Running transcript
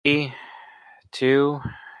Three, two,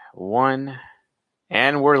 one,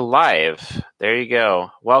 and we're live. There you go.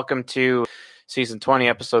 Welcome to season 20,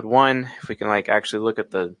 episode 1. If we can actually look at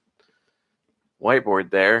the whiteboard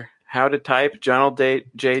there. How to type Donald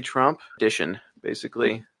J. Trump edition,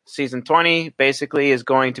 basically. Season 20 basically is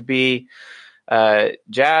going to be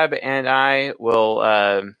Jab and I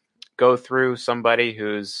will go through somebody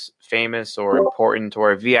who's famous or important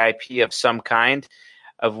or a VIP of some kind,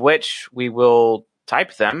 of which we will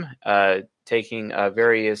type them, taking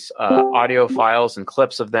various audio files and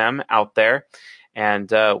clips of them out there, and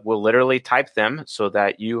we'll literally type them so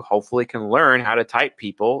that you hopefully can learn how to type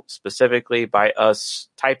people specifically by us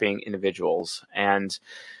typing individuals. And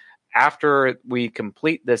after we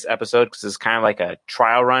complete this episode, because it's kind of like a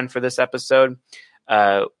trial run for this episode,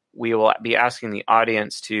 we will be asking the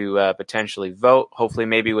audience to potentially vote, hopefully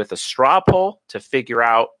maybe with a straw poll to figure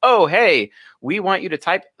out, oh, hey, we want you to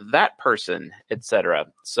type that person, etc.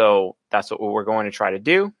 So that's what we're going to try to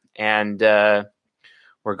do. And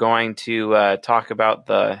we're going to talk about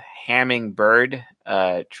the Hummingbird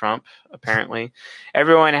Trump, apparently.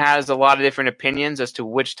 Everyone has a lot of different opinions as to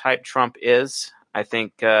which type Trump is. I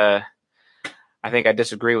think I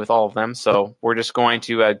disagree with all of them, so we're just going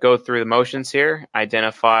to go through the motions here,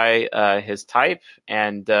 identify his type,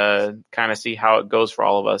 and kind of see how it goes for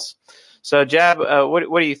all of us. So, Jab,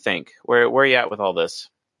 what do you think? Where are you at with all this?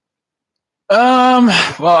 Well,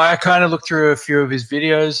 I kind of looked through a few of his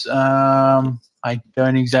videos. I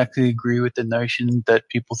don't exactly agree with the notion that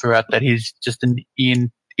people throw out that he's just an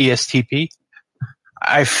ESTP.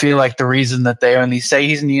 I feel like the reason that they only say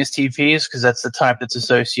he's an ESTP is because that's the type that's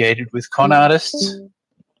associated with con artists.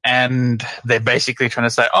 And they're basically trying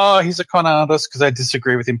to say, oh, he's a con artist because I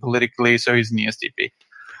disagree with him politically, so he's an ESTP.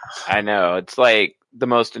 I know. It's like the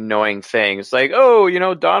most annoying thing. It's like,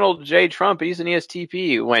 oh, Donald J. Trump, he's an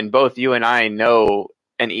ESTP, when both you and I know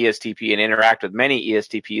an ESTP and interact with many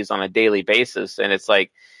ESTPs on a daily basis. And it's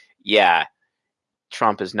like, yeah,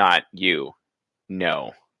 Trump is not you.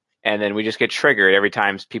 No. And then we just get triggered every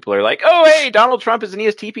time people are like, oh, hey, Donald Trump is an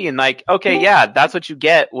ESTP. And like, okay, yeah, that's what you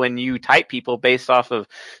get when you type people based off of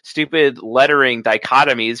stupid lettering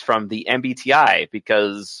dichotomies from the MBTI,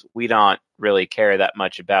 because we don't really care that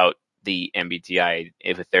much about the MBTI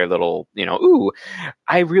if they're little, ooh,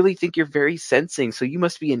 I really think you're very sensing, so you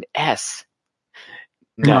must be an S.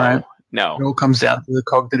 No, right. No. It all comes down to the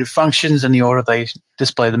cognitive functions and the order they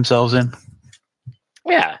display themselves in.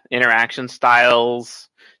 Yeah, interaction styles,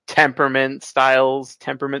 temperament,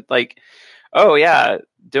 like, oh yeah,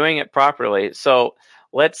 doing it properly. So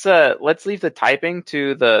let's leave the typing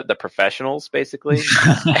to the professionals, basically,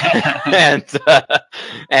 and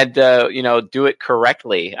do it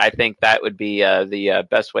correctly. I think that would be the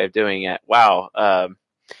best way of doing it. Wow.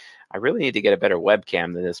 I really need to get a better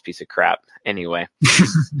webcam than this piece of crap. Anyway.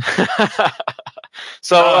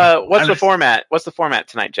 So what's the format? What's the format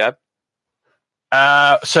tonight, Jeb?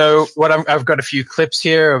 So I've got a few clips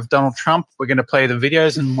here of Donald Trump. We're going to play the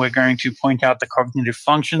videos and we're going to point out the cognitive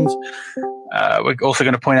functions. We're also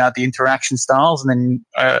going to point out the interaction styles and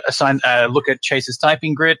then look at Chase's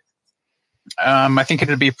typing grid. I think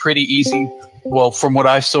it'd be pretty easy. Well, from what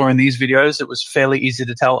I saw in these videos, it was fairly easy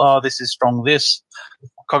to tell, oh, this is strong, this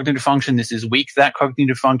cognitive function, this is weak, that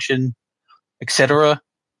cognitive function, etc.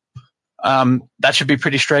 That should be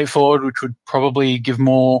pretty straightforward, which would probably give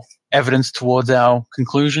more evidence towards our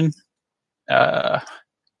conclusion. All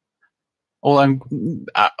I'm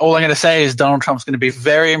going to say is Donald Trump's going to be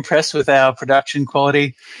very impressed with our production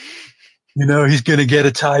quality. He's going to get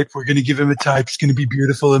a type. We're going to give him a type. It's going to be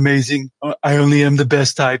beautiful, amazing. I only am the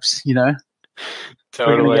best types,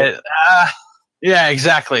 Totally. Yeah,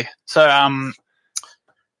 exactly. So,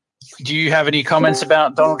 do you have any comments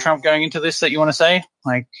about Donald Trump going into this that you want to say?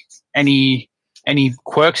 Like any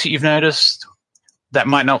quirks that you've noticed that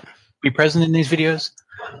might not be present in these videos?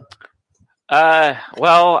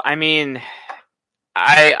 Well, I mean,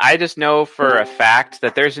 I just know for a fact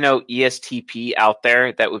that there's no ESTP out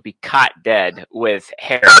there that would be caught dead with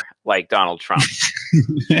hair like Donald Trump.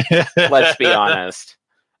 Let's be honest.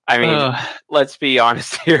 I mean, let's be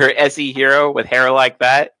honest here. SE Hero with hair like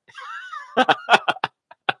that.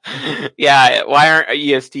 Yeah, why aren't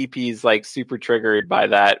ESTPs like super triggered by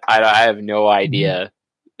that? I have no idea.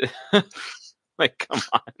 Like, come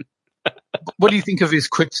on. What do you think of his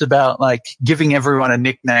quips about like giving everyone a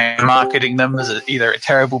nickname, marketing them as either a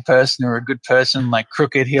terrible person or a good person, like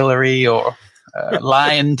Crooked Hillary or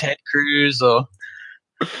Lion Ted Cruz or?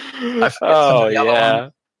 Oh yeah,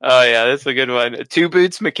 that's a good one. Two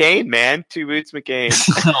Boots McCain, man. Two Boots McCain.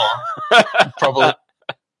 Probably.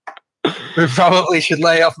 We probably should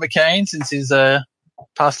lay off McCain since he's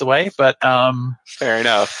passed away, but fair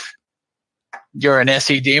enough. You're an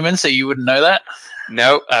SE demon, so you wouldn't know that.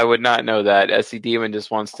 Nope, I would not know that. SE Demon just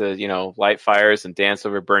wants to, light fires and dance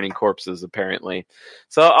over burning corpses, apparently.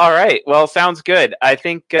 So, all right. Well, sounds good. I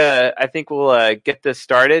think we'll get this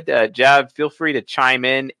started. Jab, feel free to chime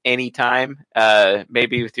in anytime.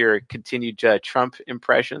 Maybe with your continued Trump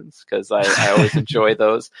impressions, because I always enjoy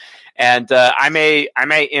those. And I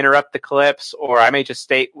may interrupt the clips, or I may just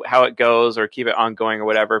state how it goes, or keep it ongoing, or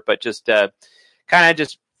whatever. But just kind of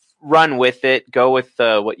just run with it, go with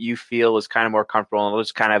what you feel is kind of more comfortable, and we'll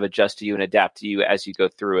just kind of adjust to you and adapt to you as you go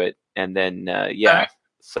through it. And then, right.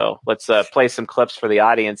 So let's play some clips for the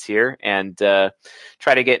audience here and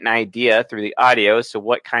try to get an idea through the audio as to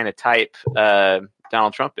what kind of type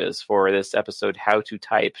Donald Trump is for this episode, How to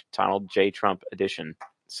Type Donald J. Trump edition.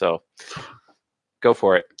 So go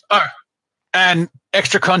for it. Oh, and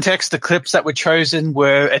extra context, the clips that were chosen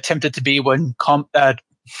were attempted to be when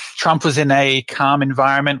Trump was in a calm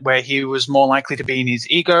environment where he was more likely to be in his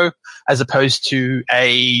ego, as opposed to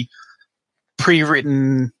a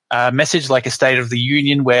pre-written message like a State of the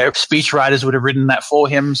Union where speechwriters would have written that for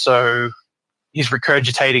him. So his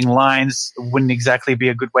regurgitating lines wouldn't exactly be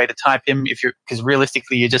a good way to type him because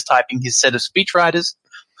realistically you're just typing his set of speechwriters.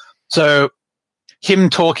 So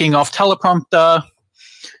him talking off teleprompter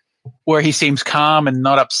where he seems calm and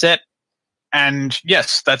not upset. And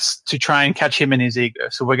yes, that's to try and catch him in his ego.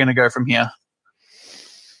 So we're going to go from here.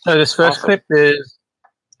 So this first clip is,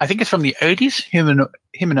 I think it's from the 80s, him and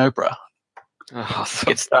Oprah. Awesome.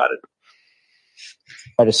 Get started.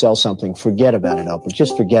 Try to sell something, forget about it, Oprah.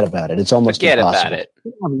 Just forget about it. It's almost impossible. About it.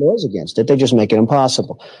 They don't have laws against it. They just make it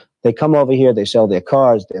impossible. They come over here, they sell their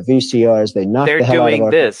cars, their VCRs, they knock the hell out of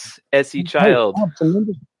our... They're doing this, SE Child.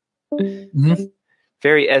 Mm-hmm.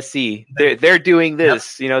 Very SE. They're doing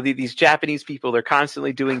this. Yep. These Japanese people, they're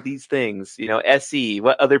constantly doing these things. SE,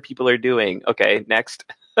 what other people are doing. Okay, next.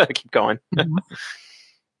 Keep going.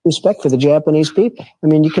 Respect for the Japanese people. I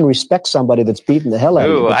mean, you can respect somebody that's beating the hell out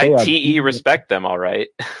of you. I TE respect them, all right.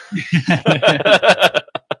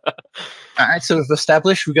 All right, so we've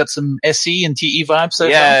established we've got some SE and TE vibes so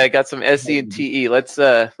far. I got some SE and TE. Let's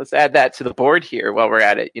add that to the board here while we're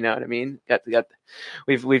at it. You know what I mean?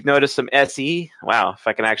 We've noticed some SE. Wow, if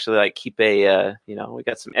I can actually keep a we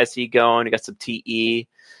got some SE going, we got some TE.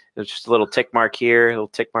 There's just a little tick mark here, a little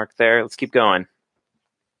tick mark there. Let's keep going.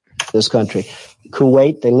 This country.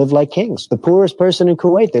 Kuwait, they live like kings. The poorest person in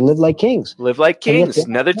Kuwait, they live like kings. Live like kings.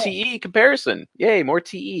 Another TE comparison. Yay, more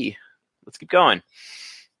TE. Let's keep going.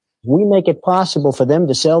 We make it possible for them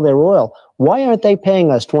to sell their oil. Why aren't they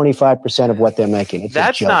paying us 25% of what they're making?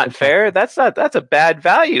 That's not fair. That's a bad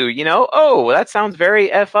value. Oh, that sounds very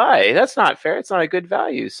FI. That's not fair. It's not a good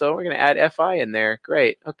value. So we're going to add FI in there.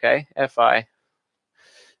 Great. Okay. FI.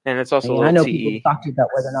 And it's also a little I know TE. people talk about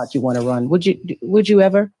whether or not you want to run. Would you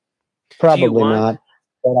ever? Probably not.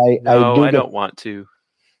 But I don't want to.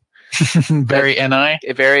 Very NI.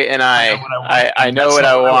 Very NI. I know what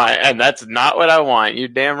I want, and that's not what I want. You're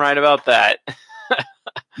damn right about that.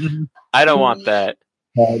 I don't want that.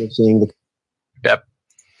 Tired of seeing the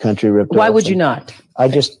country ripped off. Why would you not? I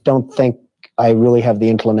just don't think I really have the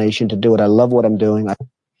inclination to do it. I love what I'm doing.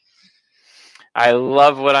 I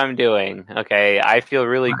love what I'm doing. Okay, I feel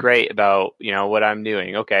really great about what I'm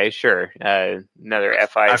doing. Okay, sure. Another FI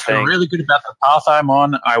thing. I feel really good about the path I'm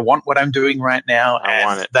on. I want what I'm doing right now. I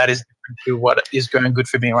want it. That is to what is going good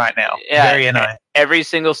for me right now. Yeah, very NI. Every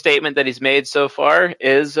single statement that he's made so far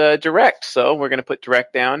is direct. So we're going to put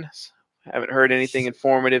direct down. Haven't heard anything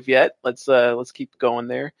informative yet. Let's keep going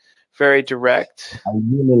there. Very direct. I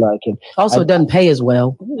really like it. Also, it doesn't pay as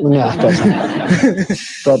well. Yeah, it doesn't.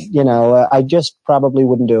 But, I just probably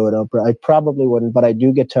wouldn't do it, Oprah. I probably wouldn't, but I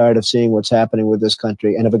do get tired of seeing what's happening with this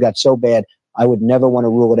country. And if it got so bad, I would never want to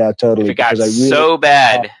rule it out totally. If it got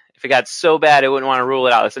so bad, I wouldn't want to rule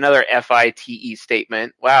it out. It's another FITE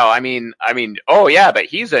statement. Wow. I mean, oh yeah, but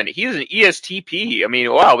he's an ESTP. I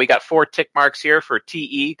mean, wow, we got 4 tick marks here for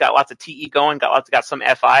TE. Got lots of TE going. Got some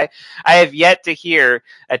FI. I have yet to hear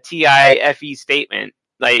a TIFE statement.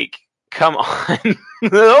 Like, come on.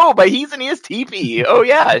 Oh, but he's an ESTP. Oh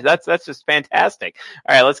yeah, that's just fantastic.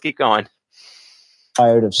 All right, let's keep going.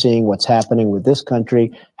 Tired of seeing what's happening with this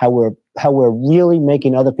country, how we're really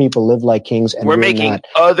making other people live like kings, and we are making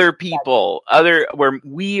other people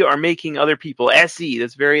we are making other people SE.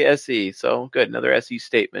 That's very SE. So good, another SE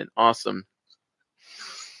statement. Awesome.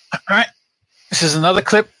 All right, this is another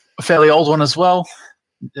clip, a fairly old one as well.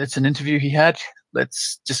 It's an interview he had.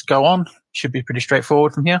 Let's just go on. Should be pretty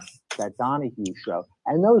straightforward from here. That Donahue show,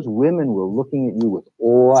 and those women were looking at you with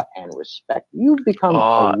awe and respect. You've become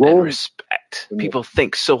a role. Respect. Correct. People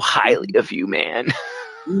think so highly of you, man.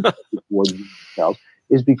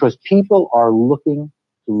 Is because people are looking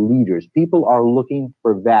to leaders. People are looking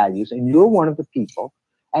for values, and you're one of the people.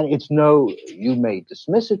 And you may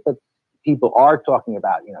dismiss it, but people are talking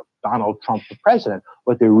about, Donald Trump, the president.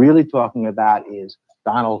 What they're really talking about is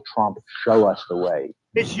Donald Trump, show us the way.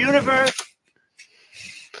 This universe.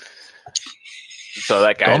 So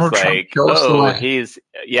that guy's Donald like,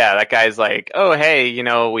 that guy's like, oh, hey,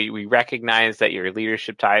 we recognize that you're a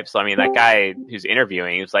leadership type. So, I mean, that guy who's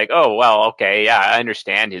interviewing, he was like, oh, well, okay, yeah, I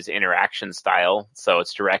understand his interaction style. So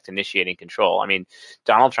it's direct, initiating, control. I mean,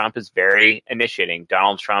 Donald Trump is very initiating.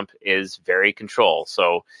 Donald Trump is very control.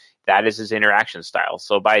 So that is his interaction style.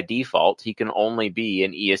 So by default, he can only be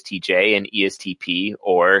an ESTJ, an ESTP,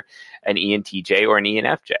 or an ENTJ, or an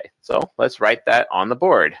ENFJ. So let's write that on the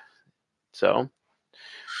board. So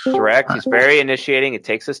direct, he's very initiating. It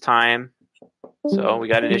takes his time. So we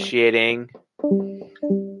got initiating,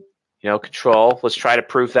 control. Let's try to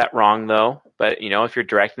prove that wrong, though. But, if you're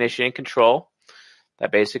direct, initiating, control,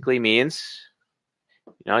 that basically means,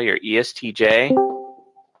 you're ESTJ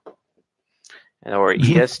or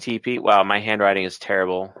ESTP. Wow, my handwriting is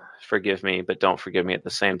terrible. Forgive me, but don't forgive me at the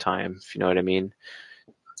same time, if you know what I mean.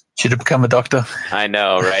 Should have become a doctor. I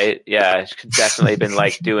know, right? Yeah, it could definitely been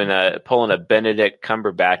like pulling a Benedict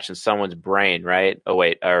Cumberbatch in someone's brain, right? Oh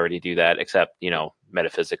wait, I already do that, except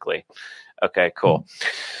metaphysically. Okay, cool.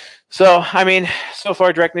 So, I mean, so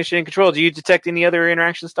far, direct, initiating, control. Do you detect any other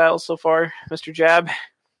interaction styles so far, Mr. Jab?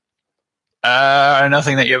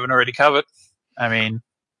 Nothing that you haven't already covered. I mean,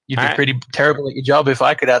 you'd be pretty terrible at your job if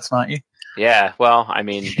I could outsmart you. Yeah, well, I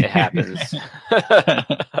mean, it happens.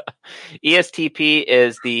 ESTP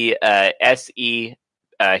is the SE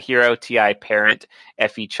hero, TI parent,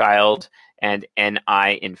 FE child, and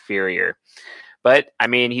NI inferior. But, I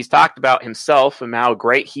mean, he's talked about himself and how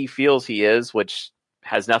great he feels he is, which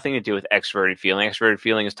has nothing to do with extroverted feeling. Extroverted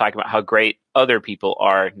feeling is talking about how great other people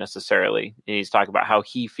are necessarily. And he's talking about how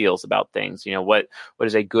he feels about things. What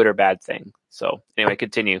is a good or bad thing. So, anyway,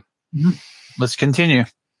 continue. Let's continue.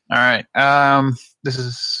 All right.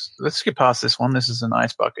 Let's skip past this one. This is an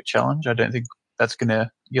ice bucket challenge. I don't think that's going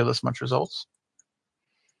to yield us much results.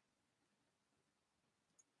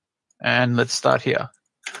 And let's start here.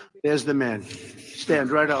 There's the man.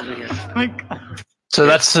 Stand right over here. So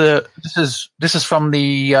that's this is from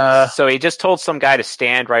the. So he just told some guy to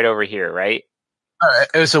stand right over here, right?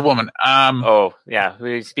 It was a woman. Oh yeah,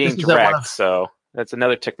 he's being direct. So that's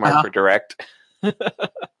another tick mark for direct. Some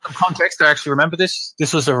context, I actually remember this.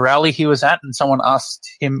 This was a rally he was at, and someone asked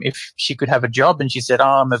him if she could have a job, and she said, "Oh,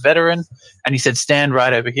 I'm a veteran," and he said, "Stand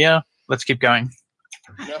right over here." Let's keep going.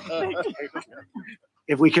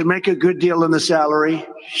 If we can make a good deal on the salary,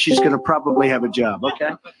 she's going to probably have a job.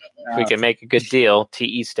 Okay. If we can make a good deal,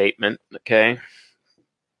 TE statement. Okay.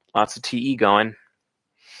 Lots of TE going.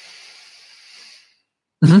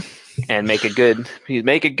 Mm-hmm. And make a good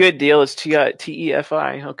deal. It's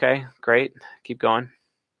TEFI. Okay, great. Keep going.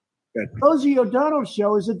 Rosie O'Donnell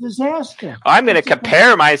show is a disaster. I'm going to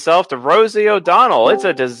compare myself to Rosie O'Donnell. It's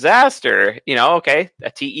a disaster. Okay.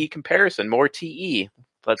 A TE comparison. More TE.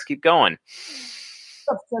 Let's keep going.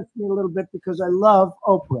 Upsets me a little bit because I love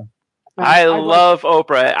Oprah. I love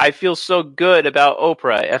Oprah. I feel so good about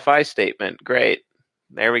Oprah. FI statement. Great.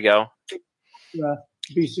 There we go. To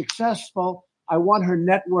be successful. I want her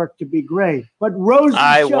network to be great. But Rosie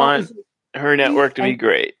want her network to be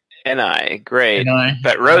great. Great.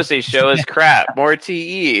 But Rosie's show is crap. More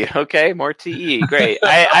TE. Okay, more TE. Great.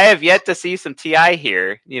 I have yet to see some TI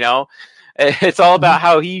here, It's all about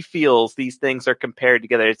how he feels these things are compared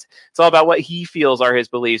together. It's all about what he feels are his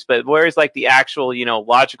beliefs. But where's like the actual,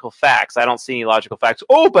 logical facts? I don't see any logical facts.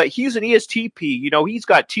 Oh, but he's an ESTP. He's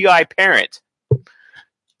got TI parent.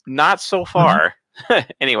 Not so far.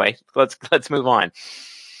 Anyway, let's move on.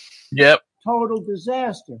 Yep. Total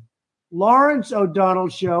disaster. Lawrence O'Donnell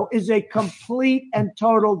show is a complete and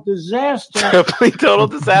total disaster. Complete total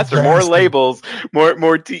disaster. More labels,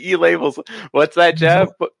 more TE labels. What's that, Jeff?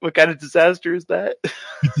 What kind of disaster is that?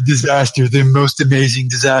 It's a disaster. The most amazing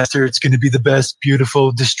disaster. It's going to be the best,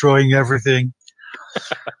 beautiful, destroying everything.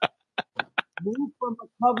 Move from a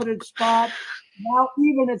coveted spot. Now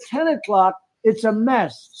even at 10 o'clock, it's a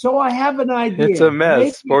mess. So I have an idea. It's a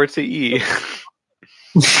mess. More TE.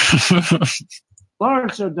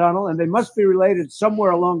 Lawrence O'Donnell, and they must be related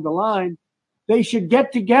somewhere along the line, they should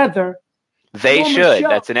get together. They should.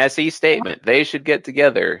 That's an SE statement. They should get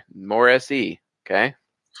together. More SE. Okay.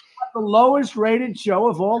 The lowest rated show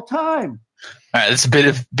of all time. All right, it's a bit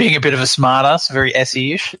of being a bit of a smartass, very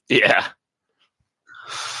SE-ish. Yeah.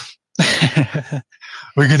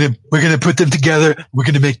 We're gonna put them together. We're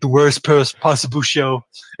gonna make the worst possible show.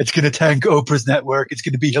 It's gonna tank Oprah's network. It's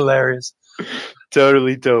gonna be hilarious.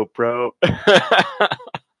 Totally dope, bro. Good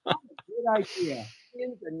idea.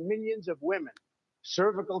 Millions and millions of women,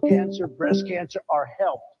 cervical cancer, breast cancer, are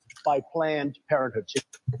helped by Planned Parenthood.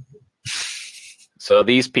 So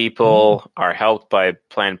these people are helped by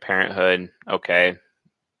Planned Parenthood. Okay.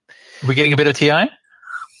 Are we getting a bit of TI?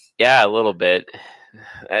 Yeah, a little bit.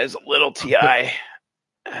 That is a little TI.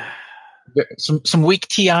 Some weak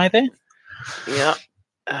TI there. Yeah.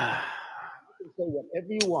 You can say whatever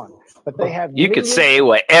you want, but they have. You could say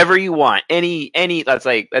whatever you want. Any. That's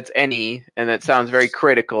any, and that sounds very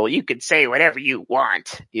critical. You could say whatever you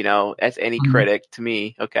want. You know, that's any critic to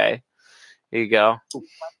me. Okay. Here you go.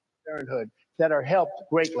 Parenthood that are helped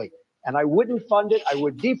greatly. And I wouldn't fund it. I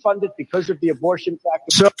would defund it because of the abortion factor.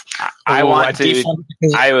 So I would defund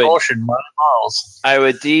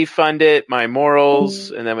it, my morals,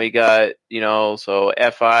 and then we got, so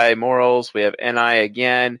FI morals, we have NI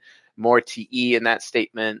again, more TE in that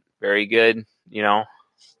statement. Very good.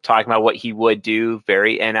 Talking about what he would do,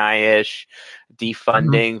 very NI-ish,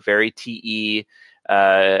 defunding, very TE.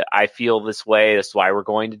 I feel this way. This is why we're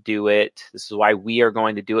going to do it. This is why we are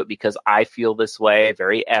going to do it, because I feel this way.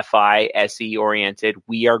 Very FI, SE oriented.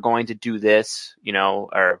 We are going to do this,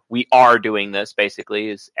 or we are doing this, basically,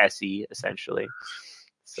 is SE essentially.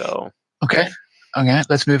 So. Okay,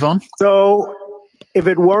 let's move on. So if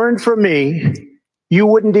it weren't for me, you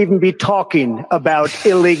wouldn't even be talking about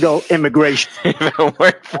illegal immigration. If it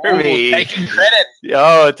weren't for me. Taking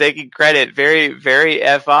credit. Taking credit. Very, very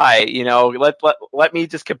FI. Let me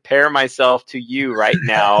just compare myself to you right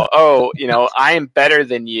now. I am better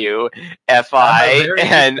than you, FI,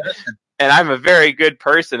 and I'm a very good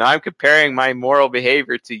person. I'm comparing my moral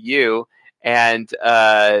behavior to you, and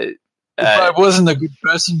if I wasn't a good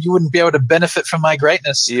person, you wouldn't be able to benefit from my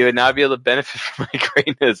greatness. You would not be able to benefit from my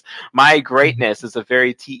greatness. My greatness is a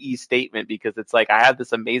very TE statement, because it's like I have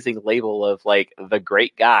this amazing label of like the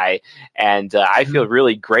great guy, and I feel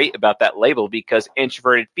really great about that label because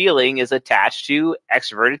introverted feeling is attached to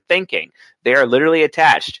extroverted thinking. They are literally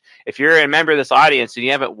attached. If you're a member of this audience and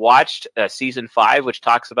you haven't watched season 5, which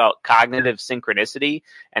talks about cognitive synchronicity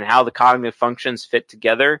and how the cognitive functions fit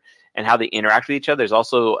together and how they interact with each other. There's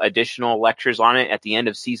also additional lectures on it at the end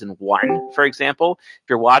of season 1, for example. If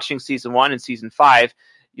you're watching season 1 and season 5,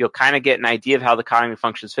 you'll kind of get an idea of how the cognitive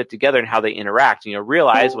functions fit together and how they interact. And you'll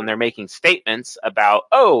realize when they're making statements about,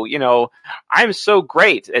 I'm so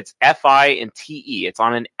great. It's FI and TE. It's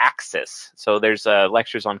on an axis. So there's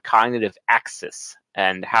lectures on cognitive axis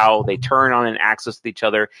and how they turn on an axis with each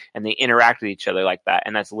other and they interact with each other like that.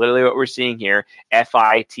 And that's literally what we're seeing here,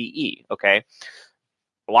 FI-TE, okay?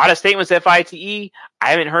 A lot of statements FITE, I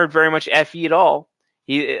haven't heard very much FE at all.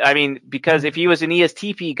 Because if he was an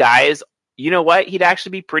ESTP, guys, you know what? He'd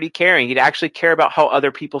actually be pretty caring. He'd actually care about how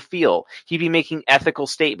other people feel. He'd be making ethical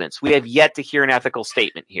statements. We have yet to hear an ethical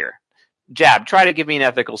statement here. Jab, try to give me an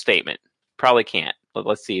ethical statement. Probably can't, but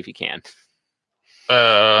let's see if you can.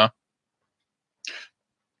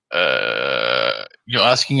 You're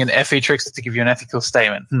asking an FE-Trix to give you an ethical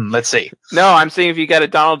statement. Let's see. No, I'm saying if you got a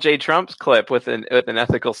Donald J. Trump clip with an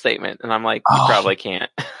ethical statement, and I'm like, you probably can't.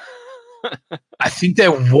 I think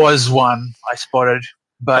there was one I spotted,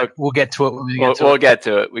 but we'll get to it when we get to it. We'll get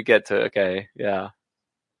to it. We get to it. Okay, yeah.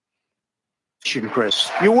 Chris,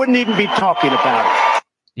 you wouldn't even be talking about it.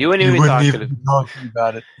 You wouldn't even be talking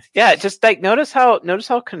about it. Yeah, just like notice how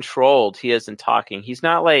controlled he is in talking. He's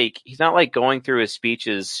not like going through his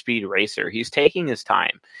speeches speed racer. He's taking his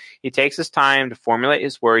time. He takes his time to formulate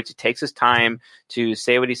his words. He takes his time to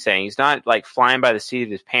say what he's saying. He's not like flying by the seat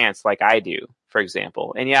of his pants like I do, for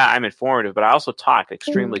example. And yeah, I'm informative, but I also talk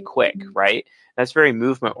extremely quick, right? That's very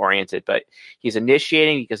movement oriented, but he's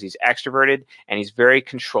initiating because he's extroverted and he's very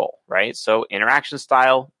control, right? So interaction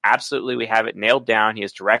style, absolutely, we have it nailed down. He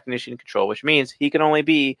has direct initiating control, which means he can only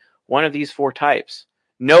be one of these 4 types.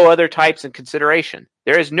 No other types in consideration.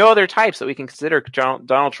 There is no other types that we can consider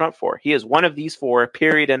Donald Trump for. He is one of these 4,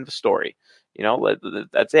 period, end of story.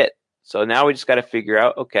 That's it. So now we just got to figure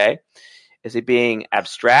out, okay, is he being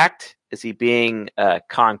abstract? Is he being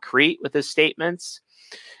concrete with his statements?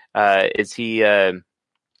 Is he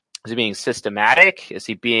being systematic? Is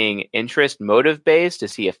he being interest motive based?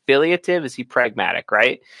 Is he affiliative? Is he pragmatic,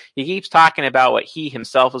 right? He keeps talking about what he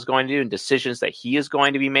himself is going to do and decisions that he is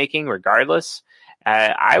going to be making regardless.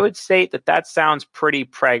 I would state that sounds pretty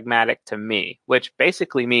pragmatic to me, which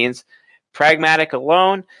basically means pragmatic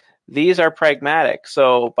alone. These are pragmatic.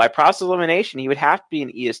 So by process elimination, he would have to be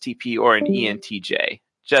an ESTP or an ENTJ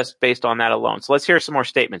just based on that alone. So let's hear some more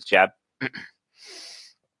statements, Jab.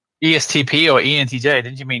 ESTP or ENTJ?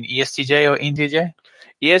 Didn't you mean ESTJ or ENTJ?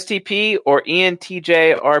 ESTP or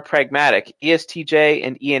ENTJ are pragmatic. ESTJ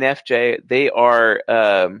and ENFJ, they are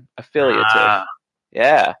affiliative.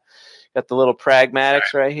 Yeah. Got the little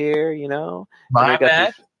pragmatics right here, you know. My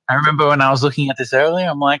bad. I remember when I was looking at this earlier,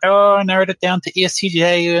 I'm like, oh, I narrowed it down to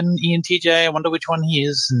ESTJ and ENTJ. I wonder which one he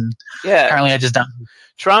is. And apparently I just don't.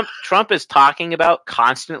 Trump is talking about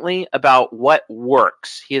constantly about what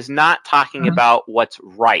works. He is not talking about what's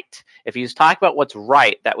right. If he was talking about what's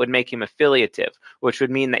right, that would make him affiliative, which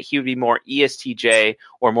would mean that he would be more ESTJ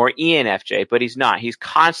or more ENFJ, but he's not. He's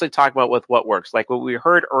constantly talking about with what works. Like what we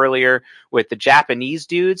heard earlier with the Japanese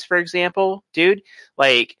dudes, for example, dude,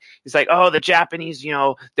 like he's like, oh, the Japanese, you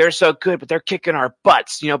know, they're so good, but they're kicking our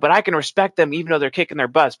butts, you know, but I can respect them even though they're kicking their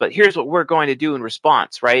butts. But here's what we're going to do in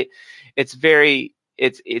response, right?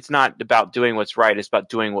 It's not about doing what's right. It's about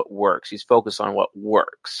doing what works. He's focused on what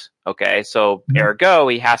works. Okay. So ergo,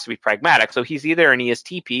 he has to be pragmatic. So he's either an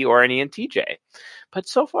ESTP or an ENTJ. But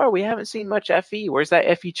so far we haven't seen much FE. Where's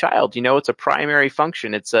that FE child? You know, it's a primary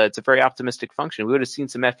function. It's a very optimistic function. We would have seen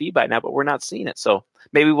some FE by now, but we're not seeing it. So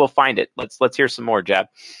maybe we'll find it. Let's hear some more, Jab.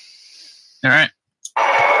 All right.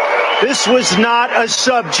 This was not a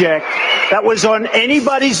subject that was on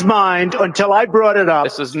anybody's mind until I brought it up.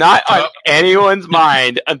 This was not on anyone's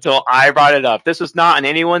mind until I brought it up. This was not on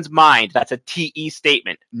anyone's mind. That's a TE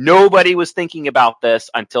statement. Nobody was thinking about this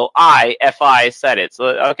until FI said it. So,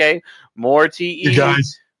 okay, more TE,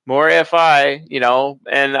 more FI, you know,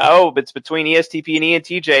 and it's between ESTP and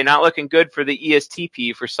ENTJ. Not looking good for the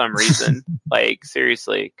ESTP for some reason. Like,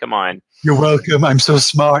 seriously, come on. You're welcome. I'm so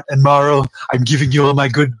smart and moral. I'm giving you all my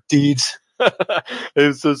good deeds.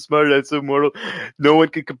 I'm so smart. I'm so moral. No one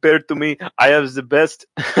can compare to me. I have the best,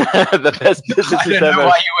 the best businesses ever. I don't know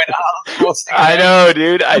why you went out. I know,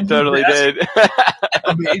 dude. I totally did.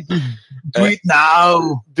 Amazing. Do it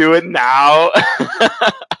now. Do it now.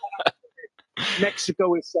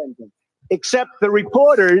 Mexico is sending, except the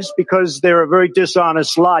reporters, because they're a very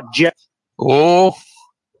dishonest lot. Oh.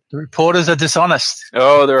 The reporters are dishonest.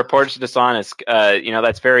 Oh, the reporters are dishonest. You know,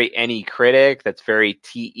 that's very any critic. That's very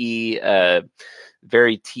TE,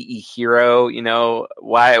 very TE hero. You know,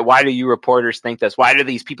 why do you reporters think this? Why do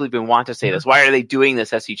these people even want to say this? Why are they doing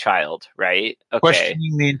this, SE Child? Right? Okay.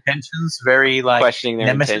 Questioning the intentions, very like questioning their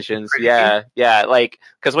intentions. Yeah. Like,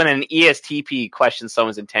 because when an ESTP questions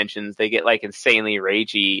someone's intentions, they get like insanely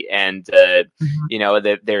ragey, and you know,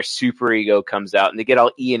 their super ego comes out, and they get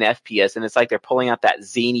all ENFPs, and it's like they're pulling out that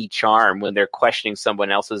zany charm when they're questioning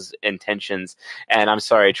someone else's intentions. And I'm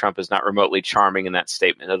sorry, Trump is not remotely charming in that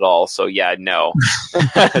statement at all. So yeah, no.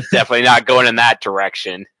 Definitely not going in that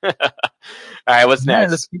direction. All right, what's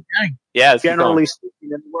next? Let's keep going. Yeah, generally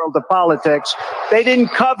speaking, in the world of politics, they didn't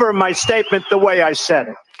cover my statement the way I said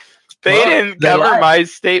it. They didn't cover my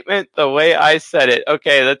statement the way I said it.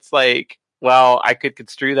 Okay, that's like, well, I could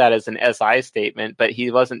construe that as an SI statement, but he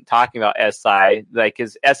wasn't talking about SI. Like,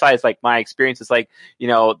 his SI is like, my experience is like, you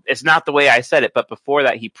know, it's not the way I said it. But before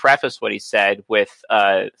that, he prefaced what he said with,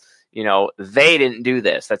 you know, they didn't do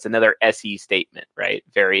this. That's another SE statement, right?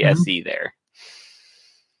 Very SE there.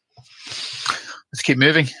 Let's keep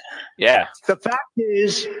moving. Yeah. The fact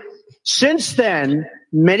is, since then,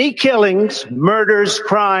 many killings, murders,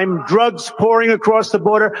 crime, drugs pouring across the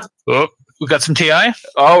border. Oh, we got some TI?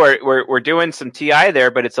 Oh, we're doing some TI there,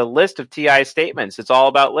 but it's a list of TI statements. It's all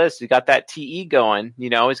about lists. You got that TE going, you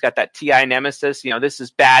know, he's got that TI nemesis. You know, this is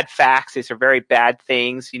bad facts. These are very bad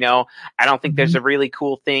things. You know, I don't think there's a really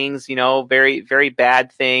cool things, you know, very, very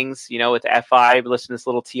bad things, you know, with FI. Listen to this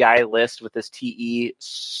little TI list with this TE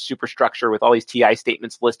superstructure with all these TI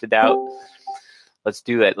statements listed out. Let's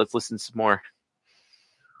do it. Let's listen some more.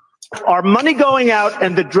 Our money going out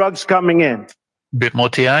and the drugs coming in. Bit more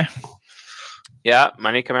TI. Yeah,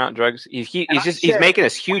 money coming out, drugs. He's making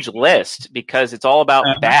this huge list because it's all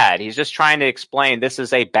about bad. He's just trying to explain this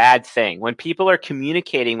is a bad thing. When people are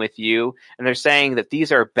communicating with you and they're saying that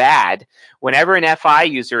these are bad, whenever an FI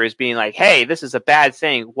user is being like, hey, this is a bad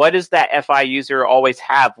thing, what does that FI user always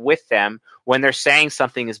have with them when they're saying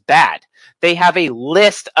something is bad? They have a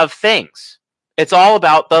list of things. It's all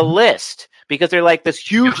about the list because they're like, this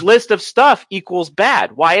huge list of stuff equals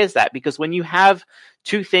bad. Why is that? Because when you have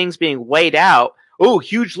two things being weighed out, oh,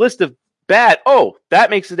 huge list of bad. Oh, that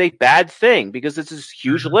makes it a bad thing because it's this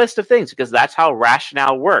huge list of things because that's how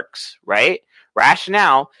rationale works, right?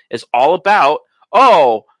 Rationale is all about,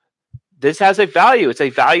 oh, this has a value. It's a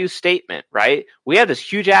value statement, right? We have this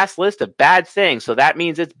huge ass list of bad things. So that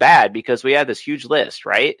means it's bad because we have this huge list,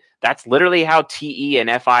 right? That's literally how TE and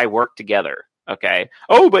FI work together. Okay.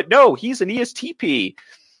 Oh, but no, he's an ESTP.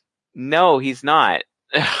 No, he's not.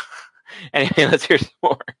 Anyway, let's hear some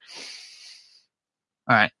more.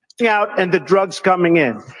 All right. Out and the drugs coming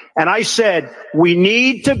in. And I said, we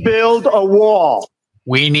need to build a wall.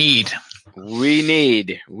 We need to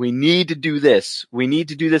do this. We need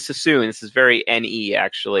to do this as soon. This is very NE,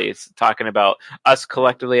 actually. It's talking about us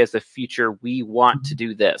collectively as the future. We want to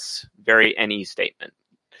do this. Very NE statement.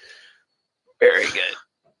 Very good.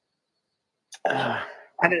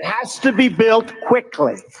 And it has to be built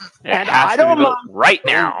quickly. And I don't know right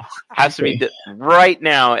now. Has to be right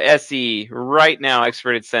now. SE right now.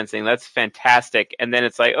 Experted sensing. That's fantastic. And then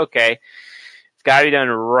it's like, okay, it's got to be done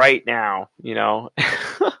right now. You know.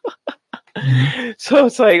 So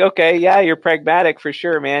it's like, okay, yeah, you're pragmatic for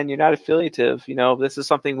sure, man. You're not affiliative. You know, this is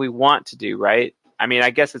something we want to do, right? I mean,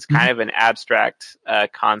 I guess it's kind of an abstract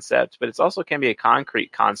concept, but it also can be a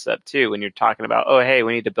concrete concept too. When you're talking about, oh, hey,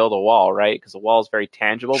 we need to build a wall, right? Because a wall is very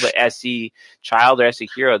tangible. But SE Child or SE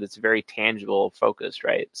Hero, that's very tangible, focused,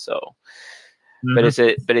 right? So, but is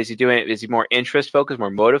he doing it? Is he more interest focused,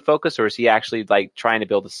 more motive focused, or is he actually like trying to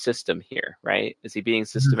build a system here, right? Is he being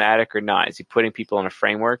systematic or not? Is he putting people in a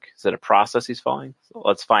framework? Is it a process he's following? So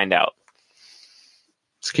let's find out.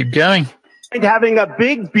 Let's keep going. Having a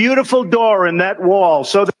big, beautiful door in that wall.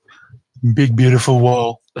 So big, beautiful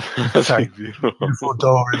wall. Sorry, beautiful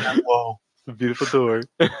door in that wall. Beautiful door.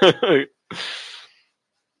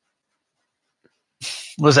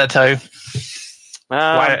 What does that tell you?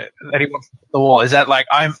 Why that he wants the wall? Is that like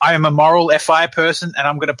I am a moral FI person and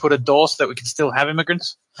I'm going to put a door so that we can still have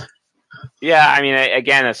immigrants? Yeah, I mean,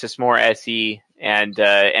 again, it's just more SE. And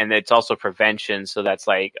it's also prevention, so that's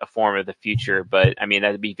like a form of the future. But I mean,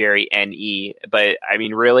 that'd be very NE. But I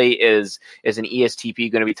mean, really, is an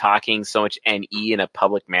ESTP going to be talking so much NE in a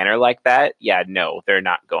public manner like that? Yeah, no, they're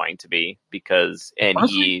not going to be, because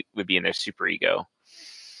NE would be in their super ego.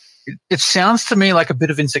 It sounds to me like a bit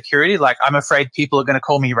of insecurity. Like, I'm afraid people are going to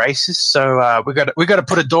call me racist, so we got to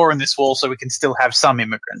put a door in this wall so we can still have some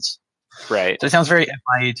immigrants. Right. So it sounds very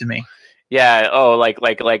FIE to me. Yeah. Oh, like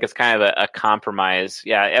it's kind of a compromise.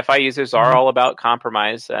 Yeah. FI users are all about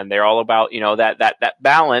compromise, and they're all about, you know, that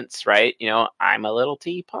balance, right? You know, I'm a little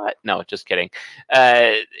teapot. No, just kidding.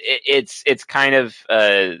 It's kind of,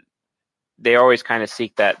 they always kind of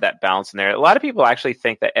seek that balance in there. A lot of people actually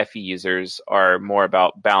think that FE users are more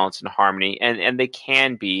about balance and harmony, and they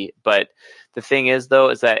can be, but the thing is, though,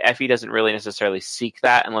 is that FE doesn't really necessarily seek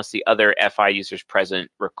that unless the other FI users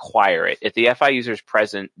present require it. If the FI users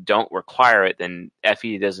present don't require it, then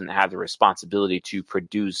FE doesn't have the responsibility to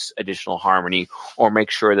produce additional harmony or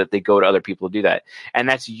make sure that they go to other people to do that. And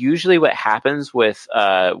that's usually what happens with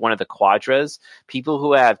one of the quadras. People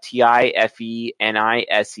who have TI, FE, NI,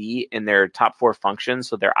 SE in their top 4 functions,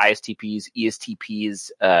 so their ISTPs,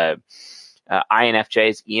 ESTPs,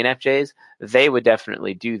 INFJs, ENFJs, they would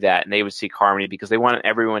definitely do that, and they would seek harmony because they want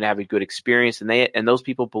everyone to have a good experience, and those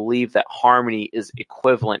people believe that harmony is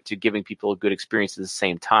equivalent to giving people a good experience at the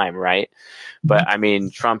same time, right? But I mean,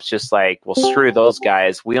 Trump's just like, well, screw those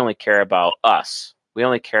guys. We only care about us. We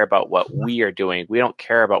only care about what we are doing. We don't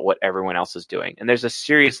care about what everyone else is doing. And there's a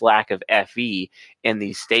serious lack of FE in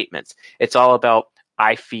these statements. It's all about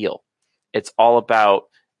I feel. It's all about,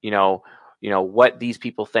 you know, what these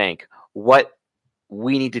people think, what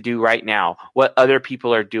we need to do right now, what other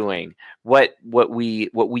people are doing, what we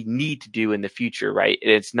need to do in the future, right?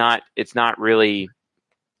 It's not really,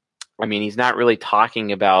 I mean, he's not really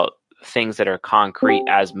talking about things that are concrete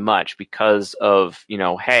as much because of, you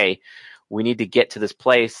know, hey, we need to get to this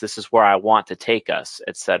place. This is where I want to take us,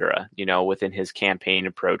 etc. You know, within his campaign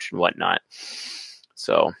approach and whatnot.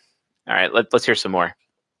 So, all right, let's hear some more.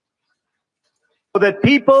 So that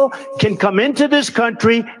people can come into this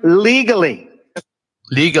country legally.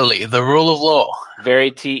 Legally, the rule of law.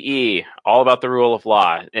 Very TE, all about the rule of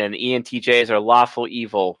law. And ENTJs are lawful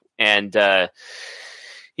evil. And,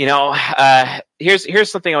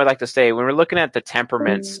 here's something I would like to say. When we're looking at the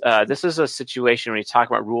temperaments, this is a situation when you talk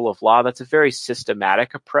about rule of law, that's a very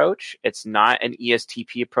systematic approach. It's not an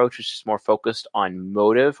ESTP approach, which is more focused on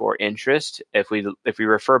motive or interest. If we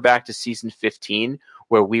refer back to season 15,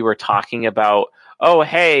 where we were talking about, oh,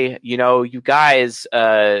 hey, you know, you guys,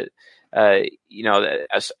 SPs,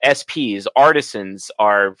 artisans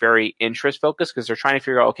are very interest focused because they're trying to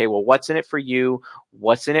figure out, okay, well, what's in it for you?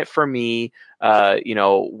 What's in it for me?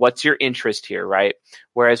 What's your interest here, right?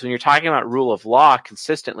 Whereas when you're talking about rule of law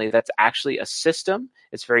consistently, that's actually a system.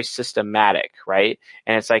 It's very systematic, right?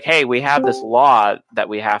 And it's like, hey, we have this law that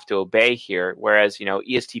we have to obey here. Whereas, you know,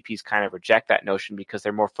 ESTPs kind of reject that notion because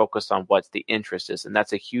they're more focused on what the interest is. And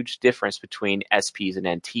that's a huge difference between SPs and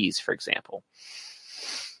NTs, for example.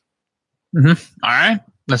 Mm-hmm. All right,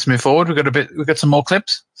 let's move forward. We've got some more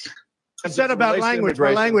clips. I said about language.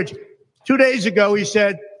 My language 2 days ago, he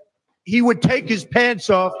said he would take his pants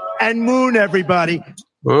off and moon everybody.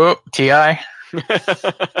 Whoop, T.I.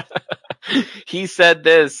 He said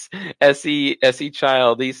this, SE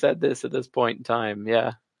Child. He said this at this point in time.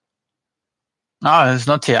 Yeah. Oh, it's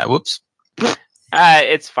not T.I. Whoops.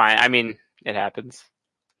 It's fine. I mean, it happens.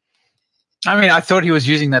 I mean, I thought he was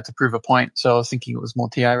using that to prove a point, so I was thinking it was more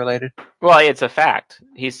T.I. related. Well, it's a fact.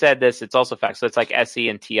 He said this. It's also a fact. So it's like SE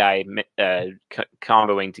and T.I.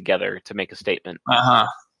 Comboing together to make a statement. Uh-huh.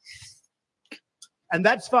 And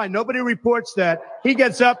that's fine. Nobody reports that. He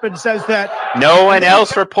gets up and says that. No one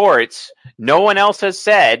else reports. No one else has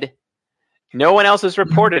said. No one else has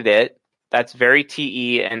reported it. That's very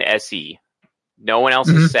TE and SE. No one else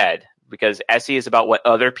has said, because SE is about what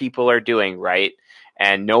other people are doing, right?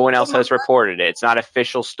 And no one else has reported it. It's not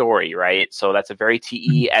official story, right? So that's a very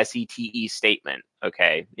TE, SETE statement.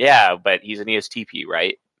 Okay. Yeah, but he's an ESTP,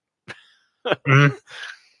 right?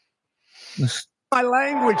 My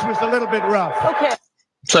language was a little bit rough. Okay.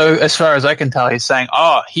 So as far as I can tell, he's saying,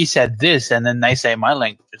 "Oh, he said this," and then they say my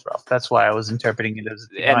language is rough. That's why I was interpreting it as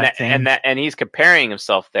and he's comparing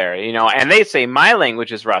himself there, you know. And they say my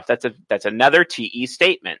language is rough. That's another TE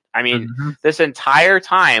statement. I mean, this entire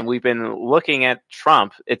time we've been looking at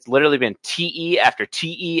Trump, it's literally been TE after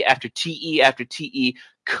TE after TE after TE,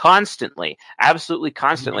 constantly, absolutely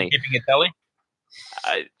constantly. Keeping a tally.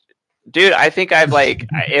 Dude, I think I've like,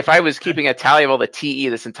 if I was keeping a tally of all the TE,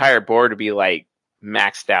 this entire board would be like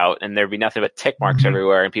maxed out, and there'd be nothing but tick marks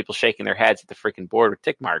everywhere, and people shaking their heads at the freaking board with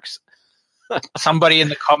tick marks. Somebody in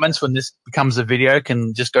the comments, when this becomes a video,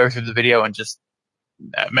 can just go through the video and just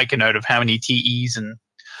make a note of how many TEs and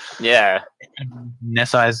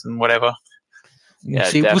SIs and whatever. Yeah,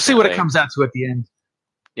 we'll see what it comes out to at the end.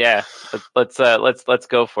 Yeah, let's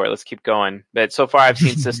go for it. Let's keep going. But so far, I've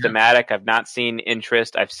seen systematic. I've not seen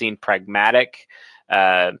interest. I've seen pragmatic.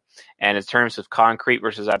 And in terms of concrete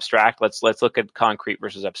versus abstract, let's look at concrete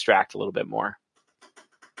versus abstract a little bit more.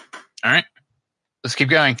 All right, let's keep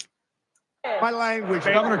going. My language,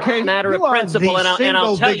 Governor Kane, matter of principle, and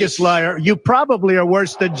I'll tell biggest you, liar. You probably are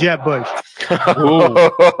worse than Jeb Bush.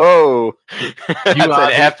 Oh, that's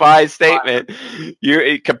an FI statement.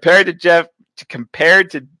 You compared to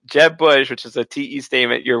Jeb Bush, which is a TE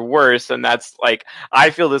statement, you're worse, and that's like, I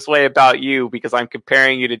feel this way about you because I'm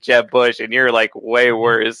comparing you to Jeb Bush, and you're like way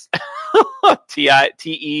worse.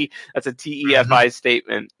 TE, that's a TE-FI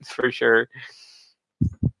statement for sure.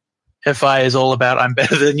 FI is all about I'm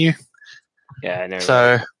better than you. Yeah, I know.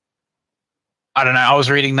 So I don't know. I was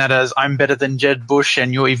reading that as I'm better than Jeb Bush,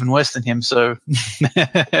 and you're even worse than him. So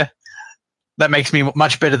that makes me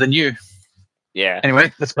much better than you. Yeah.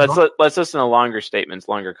 Anyway, let's listen to longer statements,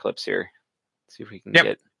 longer clips here. See if we can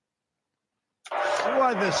get. You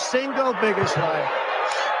are the single biggest liar.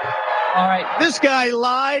 all right. This guy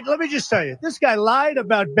lied. Let me just tell you, this guy lied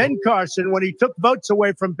about Ben Carson when he took votes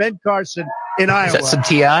away from Ben Carson in Iowa. Is that some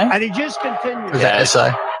TI? And he just continued. Or is that SI?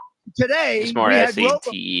 Today, it's more we had SATE.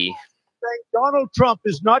 saying Donald Trump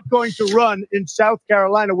is not going to run in South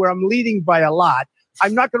Carolina, where I'm leading by a lot.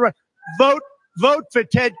 I'm not going to run. Vote for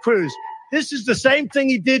Ted Cruz. This is the same thing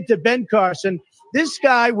he did to Ben Carson. This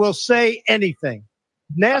guy will say anything.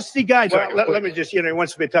 Nasty guy. Well, let me just, he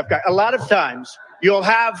wants to be a tough guy. A lot of times you'll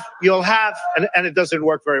have, and it doesn't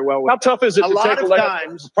work very well. How tough is it to take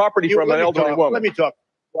times, property from an elderly woman? Let me talk.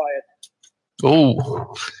 Quiet.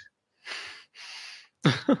 Oh.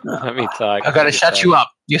 Let me talk. I've got to shut you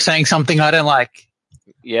up. You're saying something I don't like.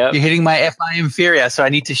 Yeah. You're hitting my FI inferior, so I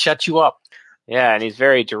need to shut you up. Yeah, and he's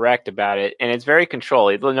very direct about it, and it's very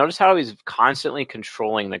controlled. Notice how he's constantly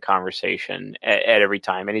controlling the conversation at every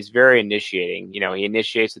time, and he's very initiating. You know, he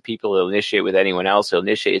initiates with people. He'll initiate with anyone else. He'll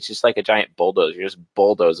initiate. It's just like a giant bulldozer. He just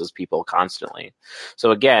bulldozes people constantly.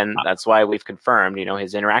 So again, that's why we've confirmed, you know,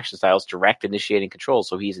 his interaction style is direct, initiating, control.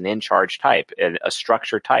 So he's an in-charge type, a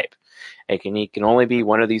structure type. He can only be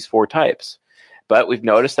one of these four types. But we've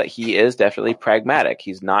noticed that he is definitely pragmatic.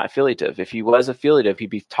 He's not affiliative. If he was affiliative, he'd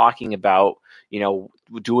be talking about, you know,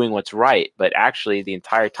 doing what's right. But actually, the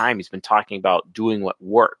entire time he's been talking about doing what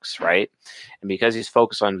works, right? And because he's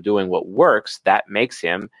focused on doing what works, that makes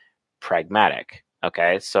him pragmatic.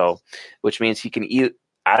 Okay, so which means he can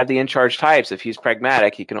out of the in-charge types, if he's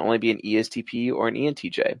pragmatic, he can only be an ESTP or an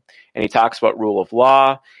ENTJ. And he talks about rule of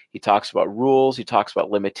law. He talks about rules. He talks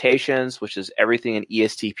about limitations, which is everything an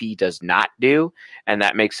ESTP does not do. And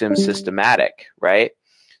that makes him systematic, right?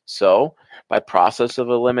 So by process of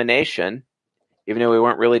elimination, even though we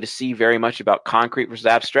weren't really to see very much about concrete versus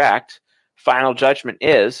abstract, final judgment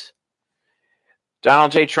is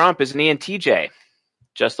Donald J. Trump is an ENTJ.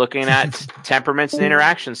 just looking at temperaments and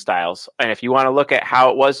interaction styles. And if you want to look at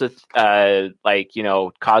how it was with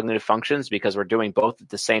cognitive functions, because we're doing both at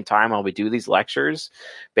the same time while we do these lectures,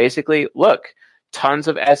 basically look, tons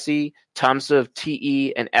of SE, tons of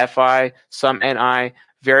TE and FI, some NI,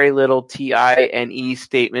 very little TI and E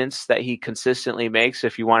statements that he consistently makes.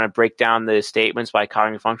 If you want to break down the statements by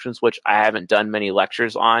cognitive functions, which I haven't done many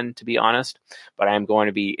lectures on, to be honest, but I am going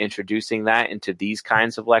to be introducing that into these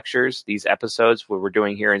kinds of lectures, these episodes, what we're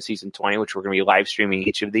doing here in season 20, which we're going to be live streaming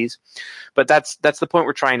each of these. But that's the point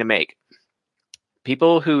we're trying to make.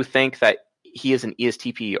 People who think that he is an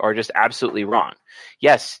ESTP are just absolutely wrong.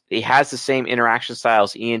 Yes, he has the same interaction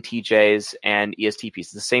styles, ENTJs and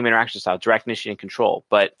ESTPs, the same interaction style, direct initiating control.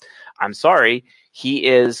 But I'm sorry, he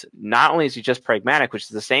is not only is he just pragmatic, which is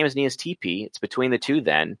the same as an ESTP, it's between the two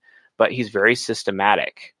then, but he's very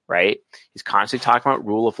systematic, right? He's constantly talking about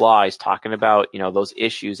rule of law. He's talking about, those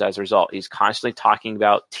issues as a result. He's constantly talking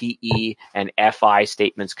about TE and FI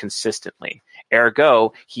statements consistently.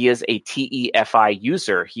 Ergo, he is a TE-FI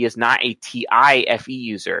user. He is not a TI-FE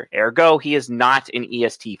user. Ergo, he is not an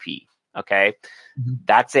ESTP. Okay? Mm-hmm.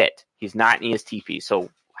 That's it. He's not an ESTP. So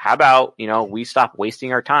how about, we stop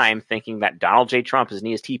wasting our time thinking that Donald J. Trump is an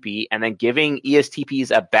ESTP and then giving ESTPs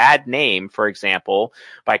a bad name, for example,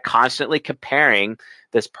 by constantly comparing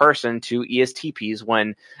this person to ESTPs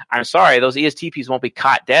when, I'm sorry, those ESTPs won't be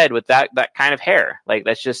caught dead with that kind of hair. Like,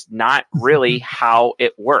 that's just not really how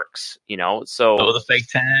it works, So, or the fake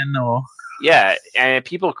tan, or yeah, and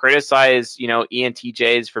people criticize,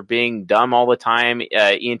 ENTJs for being dumb all the time,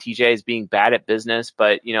 ENTJs being bad at business,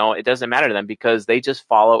 but, it doesn't matter to them because they just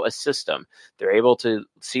follow a system. They're able to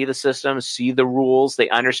see the system, see the rules, they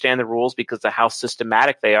understand the rules because of how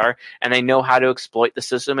systematic they are, and they know how to exploit the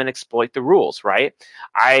system and exploit the rules, right?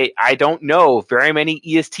 I don't know very many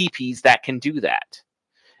ESTPs that can do that.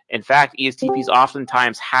 In fact, ESTPs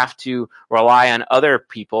oftentimes have to rely on other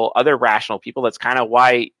people, other rational people. That's kind of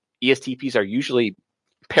why ESTPs are usually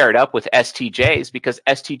paired up with STJs, because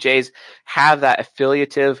STJs have that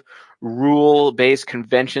affiliative, rule-based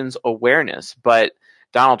conventions awareness. But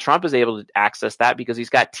Donald Trump is able to access that because he's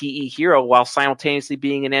got TE Hero while simultaneously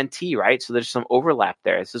being an NT, right? So there's some overlap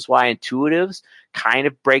there. This is why intuitives kind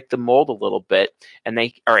of break the mold a little bit, and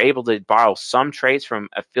they are able to borrow some traits from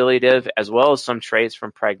affiliative as well as some traits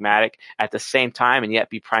from pragmatic at the same time and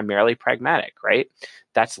yet be primarily pragmatic, right?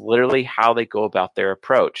 That's literally how they go about their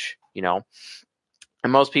approach,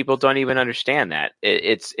 and most people don't even understand that.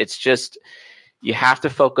 It's just, you have to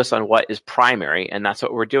focus on what is primary, and that's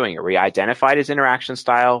what we're doing. We identified his interaction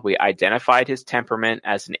style. We identified his temperament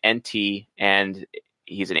as an NT, and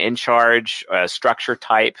he's an in-charge structure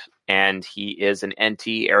type, and he is an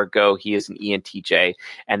NT, ergo he is an ENTJ.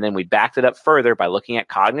 And then we backed it up further by looking at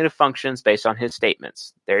cognitive functions based on his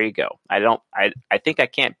statements. There you go. I think I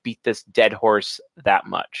can't beat this dead horse that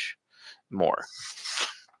much more.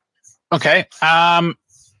 Okay. How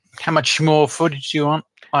much more footage do you want?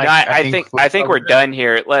 I think we're done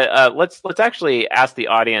here. Let's actually ask the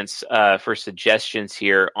audience for suggestions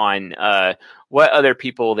here on what other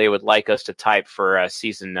people they would like us to type for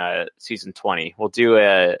season 20. We'll do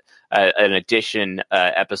an addition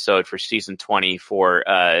episode for season 20 for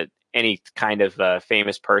any kind of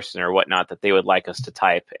famous person or whatnot that they would like us to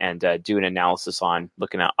type and do an analysis on,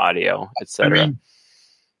 looking at audio, etc. I mean,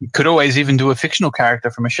 you could always even do a fictional character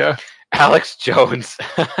from a show. Alex Jones.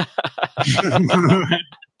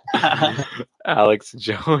 Alex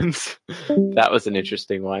Jones. That was an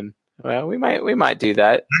interesting one. Well, we might do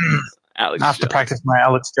that. Alex I have Jones. to practice my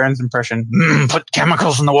Alex Jones impression. Put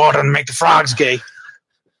chemicals in the water and make the frogs gay.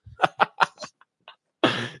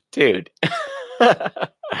 Dude.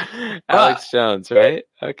 Alex Jones, right?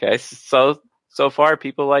 Okay. So far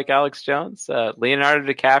people like Alex Jones.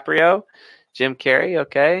 Leonardo DiCaprio, Jim Carrey,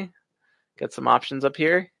 okay. Got some options up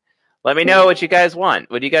here. Let me know what you guys want.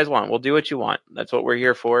 What do you guys want? We'll do what you want. That's what we're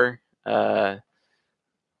here for. Leo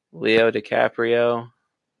DiCaprio.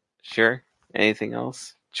 Sure. Anything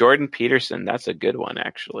else? Jordan Peterson. That's a good one,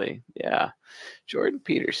 actually. Yeah. Jordan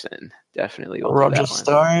Peterson. Definitely. We'll Roger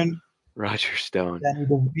Stone. Roger Stone.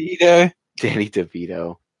 Danny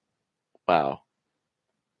DeVito. Wow.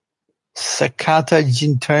 Sakata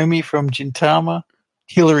Jintomi from Gintama.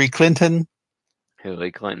 Hillary Clinton.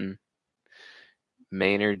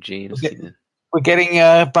 Maynard James. We're getting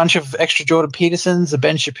a bunch of extra Jordan Petersons, a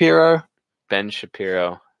Ben Shapiro.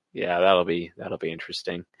 Yeah, that'll be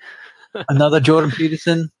interesting. Another Jordan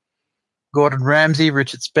Peterson. Gordon Ramsay,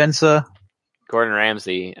 Richard Spencer. Gordon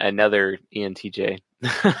Ramsay, another ENTJ.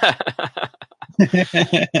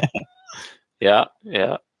 Yeah.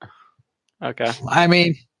 Okay. I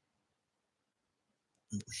mean,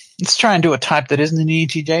 Let's try and do a type that isn't an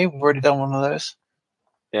ETJ. We've already done one of those.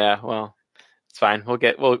 Yeah, well, it's fine.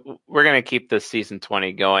 We're gonna keep this season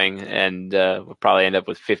 20 going, and we'll probably end up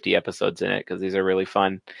with 50 episodes in it because these are really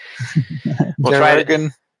fun. We'll try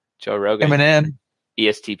Rogan, Joe Rogan, Eminem,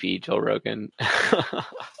 ESTP, Joe Rogan.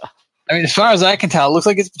 I mean, as far as I can tell, it looks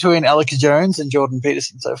like it's between Alex Jones and Jordan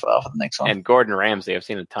Peterson so far for the next one. And Gordon Ramsay. I've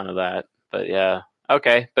seen a ton of that. But yeah.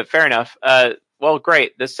 Okay, but fair enough. Well,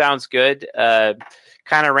 great. This sounds good.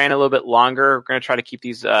 Kind of ran a little bit longer. We're going to try to keep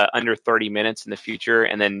these under 30 minutes in the future.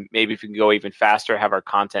 And then maybe if we can go even faster, have our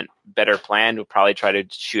content better planned, we'll probably try to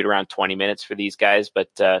shoot around 20 minutes for these guys. But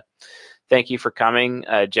thank you for coming.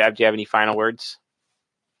 Jab, do you have any final words?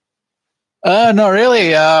 Not really.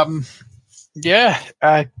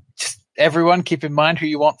 Just everyone keep in mind who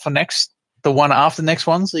you want for next, the one after the next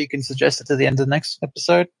one, so you can suggest it to the end of the next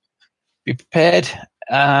episode. Be prepared.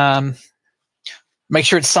 Make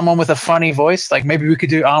sure it's someone with a funny voice. Like maybe we could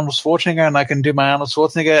do Arnold Schwarzenegger, and I can do my Arnold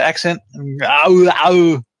Schwarzenegger accent.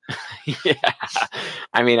 Ow. Yeah.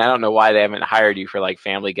 I mean, I don't know why they haven't hired you for like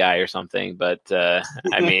Family Guy or something, but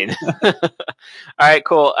I mean, all right,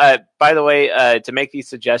 cool. By the way, to make these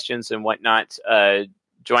suggestions and whatnot,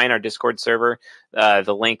 join our Discord server.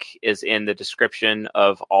 The link is in the description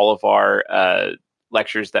of all of our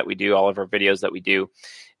lectures that we do, all of our videos that we do.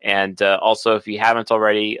 And also, if you haven't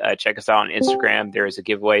already, check us out on Instagram. There is a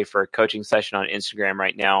giveaway for a coaching session on Instagram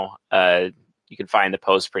right now. You can find the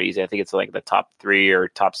post pretty easy. I think it's like the top 3 or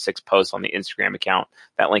top 6 posts on the Instagram account.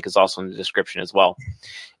 That link is also in the description as well.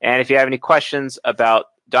 And if you have any questions about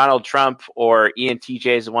Donald Trump or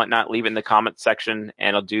ENTJs and whatnot, leave it in the comments section,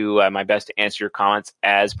 and I'll do my best to answer your comments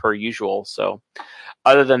as per usual. So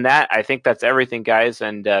other than that, I think that's everything, guys.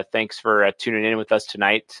 And thanks for tuning in with us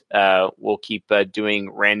tonight. We'll keep doing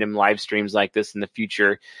random live streams like this in the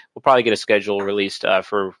future. We'll probably get a schedule released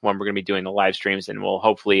for when we're going to be doing the live streams, and we'll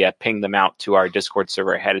hopefully ping them out to our Discord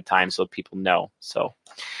server ahead of time so people know. So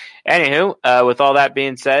anywho, with all that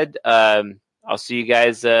being said, I'll see you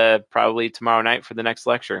guys probably tomorrow night for the next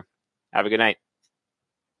lecture. Have a good night.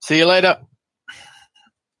 See you later.